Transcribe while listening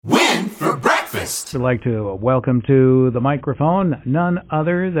We'd like to welcome to the microphone none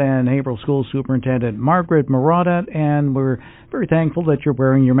other than Haverhill School Superintendent Margaret Marotta, and we're very thankful that you're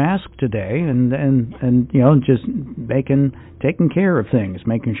wearing your mask today and you know, just taking care of things,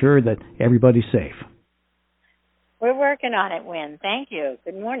 making sure that everybody's safe. We're working on it, Wynn. Thank you.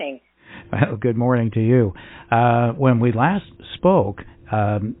 Good morning. Well, good morning to you. When we last spoke,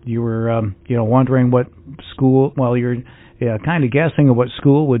 you were wondering what school. Well, you're kind of guessing of what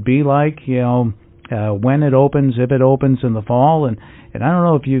school would be like. When it opens, if it opens in the fall, and I don't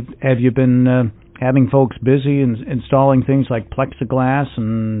know if you've been having folks busy in installing things like plexiglass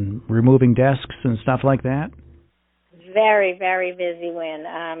and removing desks and stuff like that. Very, very busy,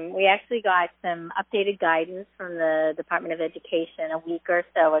 Wynn. We actually got some updated guidance from the Department of Education a week or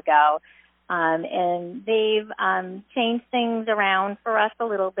so ago, and they've changed things around for us a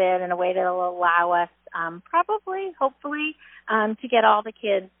little bit in a way that will allow us hopefully, to get all the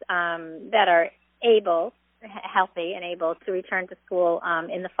kids that are healthy and able to return to school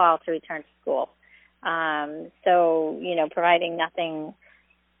in the fall to return to school. So, providing nothing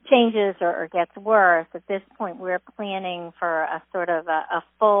changes or gets worse, at this point we're planning for a sort of a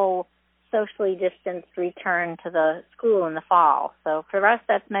full socially distanced return to the school in the fall. So for us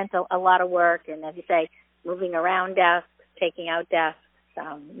that's meant a lot of work, and as you say, moving around desks, taking out desks,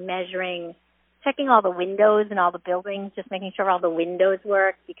 measuring, checking all the windows in all the buildings, just making sure all the windows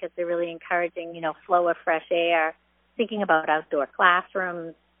work because they're really encouraging, flow of fresh air, thinking about outdoor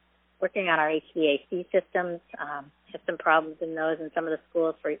classrooms, working on our HVAC systems. Have some problems in those in some of the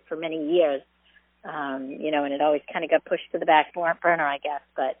schools for many years, and it always kind of got pushed to the back burner, I guess.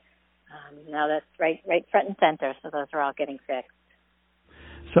 But now that's right front and center, so those are all getting fixed.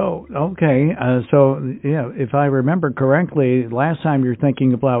 So, okay. If I remember correctly, last time you're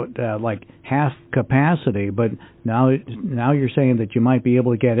thinking about like half capacity, but now you're saying that you might be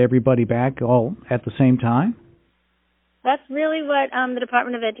able to get everybody back all at the same time? That's really what the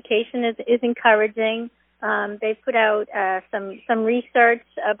Department of Education is encouraging. They put out some research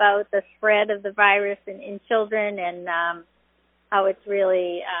about the spread of the virus in children and how it's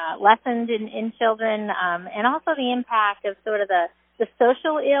really lessened in children, and also the impact of sort of the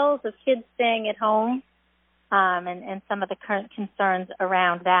social ills of kids staying at home, and some of the current concerns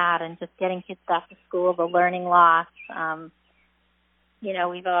around that, and just getting kids back to school, the learning loss.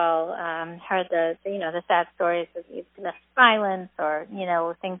 We've all heard the sad stories of domestic violence or,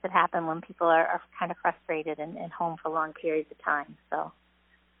 things that happen when people are kind of frustrated and home for long periods of time. So.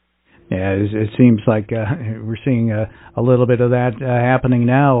 Yeah, it seems like we're seeing a little bit of that happening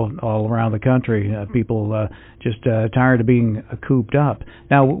now all around the country. People just tired of being cooped up.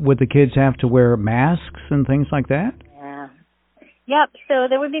 Now, would the kids have to wear masks and things like that? Yeah. Yep, so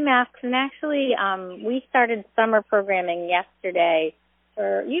there would be masks. And actually, we started summer programming yesterday.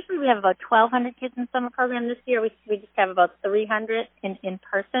 Usually we have about 1,200 kids in summer program. This year we just have about 300 in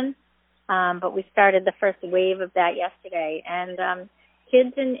person. But we started the first wave of that yesterday. And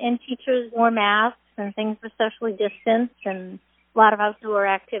kids and teachers wore masks and things were socially distanced and a lot of outdoor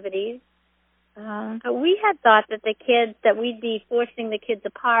activities. But we had thought that we'd be forcing the kids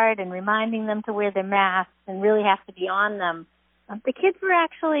apart and reminding them to wear their masks and really have to be on them. The kids were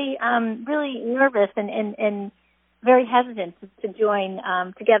actually really nervous and very hesitant to join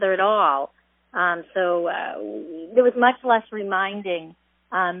together at all. So there was much less reminding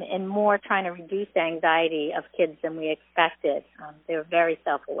and more trying to reduce anxiety of kids than we expected. They were very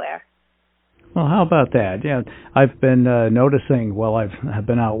self-aware. Well, how about that? Yeah, I've been noticing while I've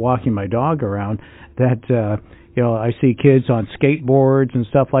been out walking my dog around that I see kids on skateboards and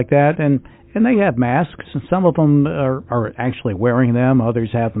stuff like that, and they have masks. Some of them are actually wearing them. Others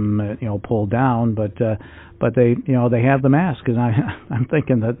have them pulled down, but they they have the mask, and I'm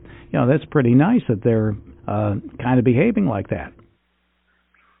thinking that that's pretty nice that they're kind of behaving like that.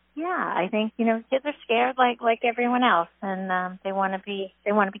 Yeah, I think kids are scared like everyone else, and they want to be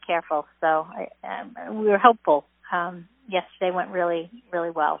careful. So we were hopeful. Yesterday went really,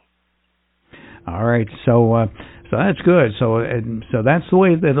 really well. All right, so that's good. So that's the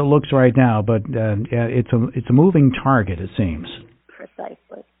way that it looks right now. But it's a moving target, it seems.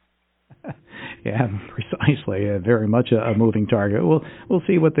 Precisely. Yeah, precisely. Very much a moving target. We'll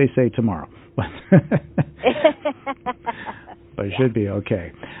see what they say tomorrow. But it should be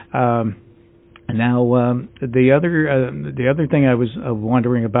okay. Now, the other thing I was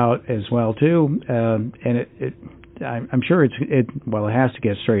wondering about as well too, and I'm sure it has to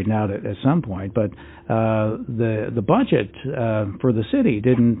get straightened out at some point. But the budget for the city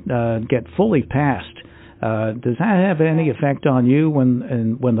didn't get fully passed. Does that have any effect on you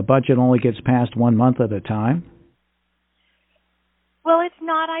when the budget only gets passed 1 month at a time? Well, it's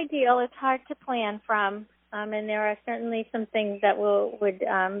not ideal. It's hard to plan from, and there are certainly some things that would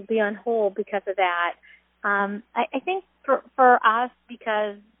be on hold because of that. I think for us,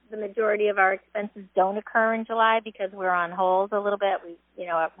 because the majority of our expenses don't occur in July because we're on hold a little bit. We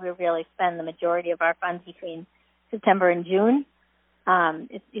really spend the majority of our funds between September and June.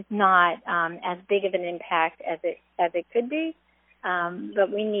 It's not as big of an impact as it could be, but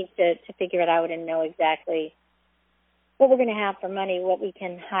we need to figure it out and know exactly what we're going to have for money, what we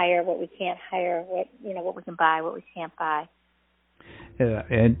can hire, what we can't hire, what we can buy, what we can't buy.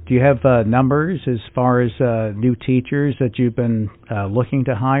 And do you have numbers as far as new teachers that you've been looking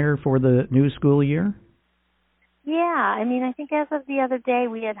to hire for the new school year? Yeah, I think as of the other day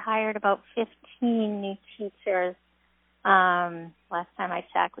we had hired about 15 new teachers. Last time I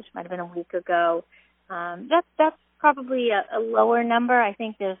checked, which might have been a week ago. That's probably a lower number. I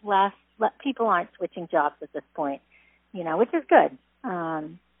think there's less people aren't switching jobs at this point, which is good.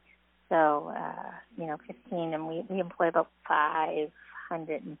 15, and we employ about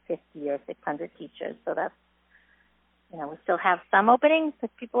 550 or 600 teachers. So that's, we still have some openings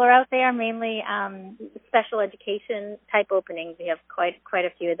because people are out there, mainly special education type openings. We have quite a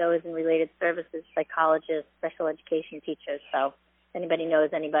few of those in related services, psychologists, special education teachers. So if anybody knows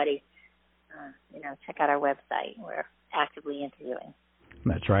anybody, check out our website. We're actively interviewing.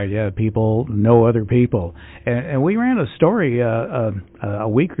 That's right. Yeah, people know other people, and we ran a story a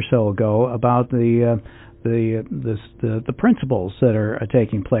week or so ago about the principals that are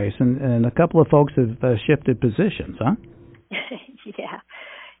taking place, and a couple of folks have shifted positions, huh?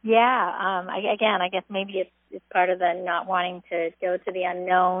 Yeah. I guess maybe it's part of the not wanting to go to the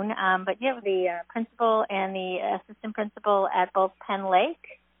unknown. But yeah, the principal and the assistant principal at both Penn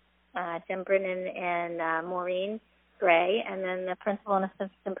Lake, Jim Brennan and Maureen Gray, and then the principal and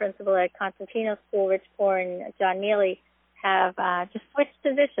assistant principal at Constantino School, Rich Poor and John Neely, have just switched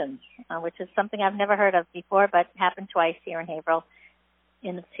positions, which is something I've never heard of before, but happened twice here in Haverhill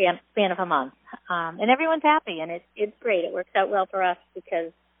in the span of a month. And everyone's happy, and it's great. It works out well for us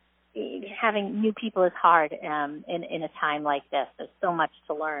because having new people is hard in a time like this. There's so much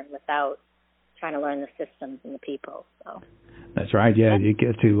to learn without trying to learn the systems and the people. So. That's right. Yeah, you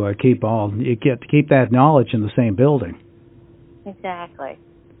get to keep that knowledge in the same building. Exactly.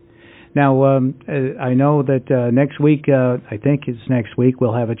 Now, I know that next week, I think it's next week,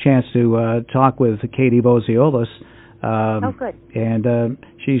 we'll have a chance to talk with Katie Boziolis. Oh, good. And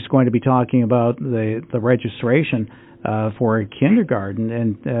she's going to be talking about the registration for kindergarten,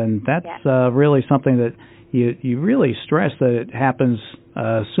 and that's really something that you really stress that it happens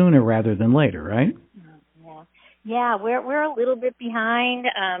sooner rather than later, right? Yeah, we're a little bit behind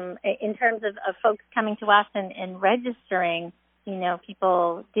in terms of folks coming to us and registering.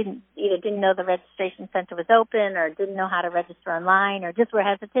 People didn't know the registration center was open, or didn't know how to register online, or just were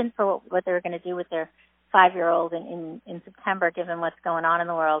hesitant for what they were going to do with their 5-year-old in September, given what's going on in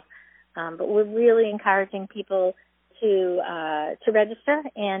the world. But we're really encouraging people to register,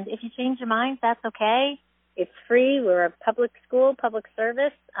 and if you change your mind, that's okay. It's free. We're a public school, public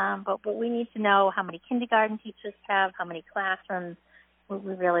service, but we need to know how many kindergarten teachers have, how many classrooms.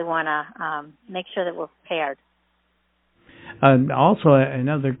 We really want to make sure that we're prepared. Also,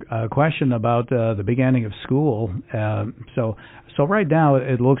 another question about the beginning of school. So right now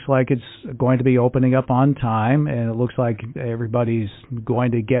it looks like it's going to be opening up on time, and it looks like everybody's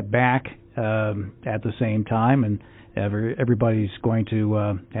going to get back at the same time, and everybody's going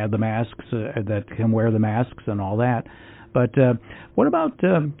to have the masks that can wear the masks and all that. But what about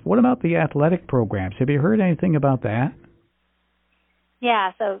the athletic programs? Have you heard anything about that?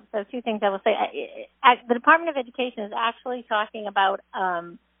 Yeah, so two things I will say. The Department of Education is actually talking about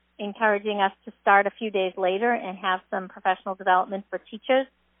encouraging us to start a few days later and have some professional development for teachers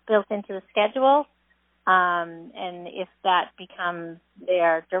built into the schedule. And if that becomes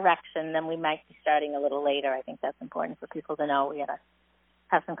their direction, then we might be starting a little later. I think that's important for people to know. We got to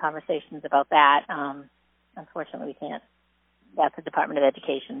have some conversations about that. Unfortunately, we can't. That's the Department of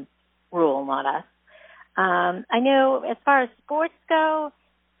Education's rule, not us. I know as far as sports go,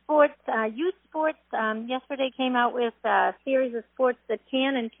 youth sports, yesterday came out with a series of sports that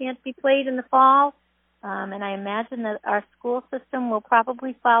can and can't be played in the fall. And I imagine that our school system will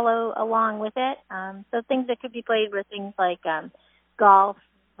probably follow along with it. So things that could be played were things like golf,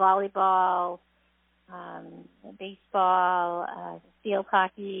 volleyball, baseball, field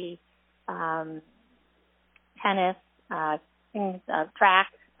hockey, tennis, things, track.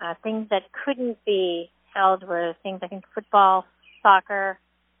 Things that couldn't be held were things, I think, football, soccer,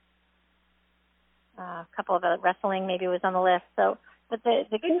 a couple of wrestling maybe was on the list. So, but the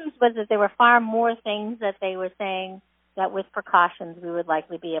good news was that there were far more things that they were saying that with precautions we would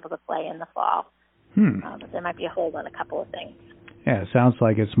likely be able to play in the fall. But there might be a hold on a couple of things. Yeah, it sounds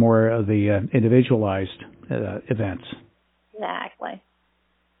like it's more of the individualized events. Exactly.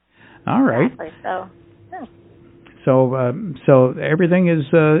 All right. Exactly. So, yeah. So everything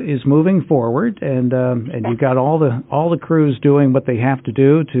is moving forward, and you've got all the crews doing what they have to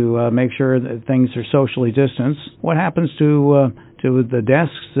do to make sure that things are socially distanced. What happens to the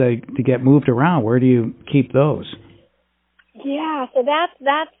desks to get moved around? Where do you keep those? Yeah, so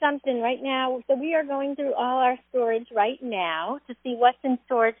that's something right now. So we are going through all our storage right now to see what's in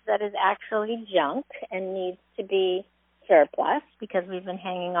storage that is actually junk and needs to be surplus, because we've been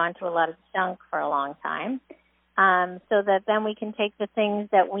hanging on to a lot of junk for a long time. So that then we can take the things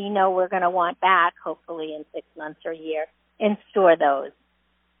that we know we're going to want back, hopefully in 6 months or a year, and store those.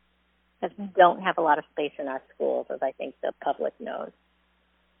 Because we don't have a lot of space in our schools, as I think the public knows.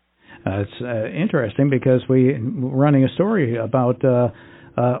 It's interesting because we're running a story about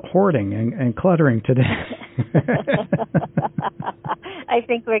hoarding and cluttering today. I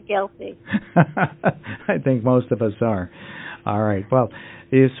think we're guilty. I think most of us are. All right. Well,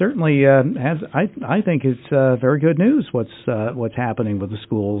 it certainly has. I think it's very good news what's happening with the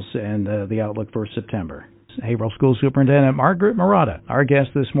schools and the outlook for September. Haverhill School Superintendent Margaret Marotta, our guest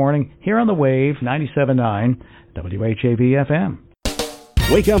this morning here on the Wave 97.9 WHAV-FM.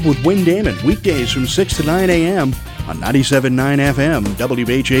 Wake up with Wayne Damon weekdays from 6 to 9 a.m. on 97.9 FM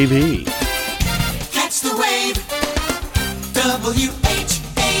WHAV.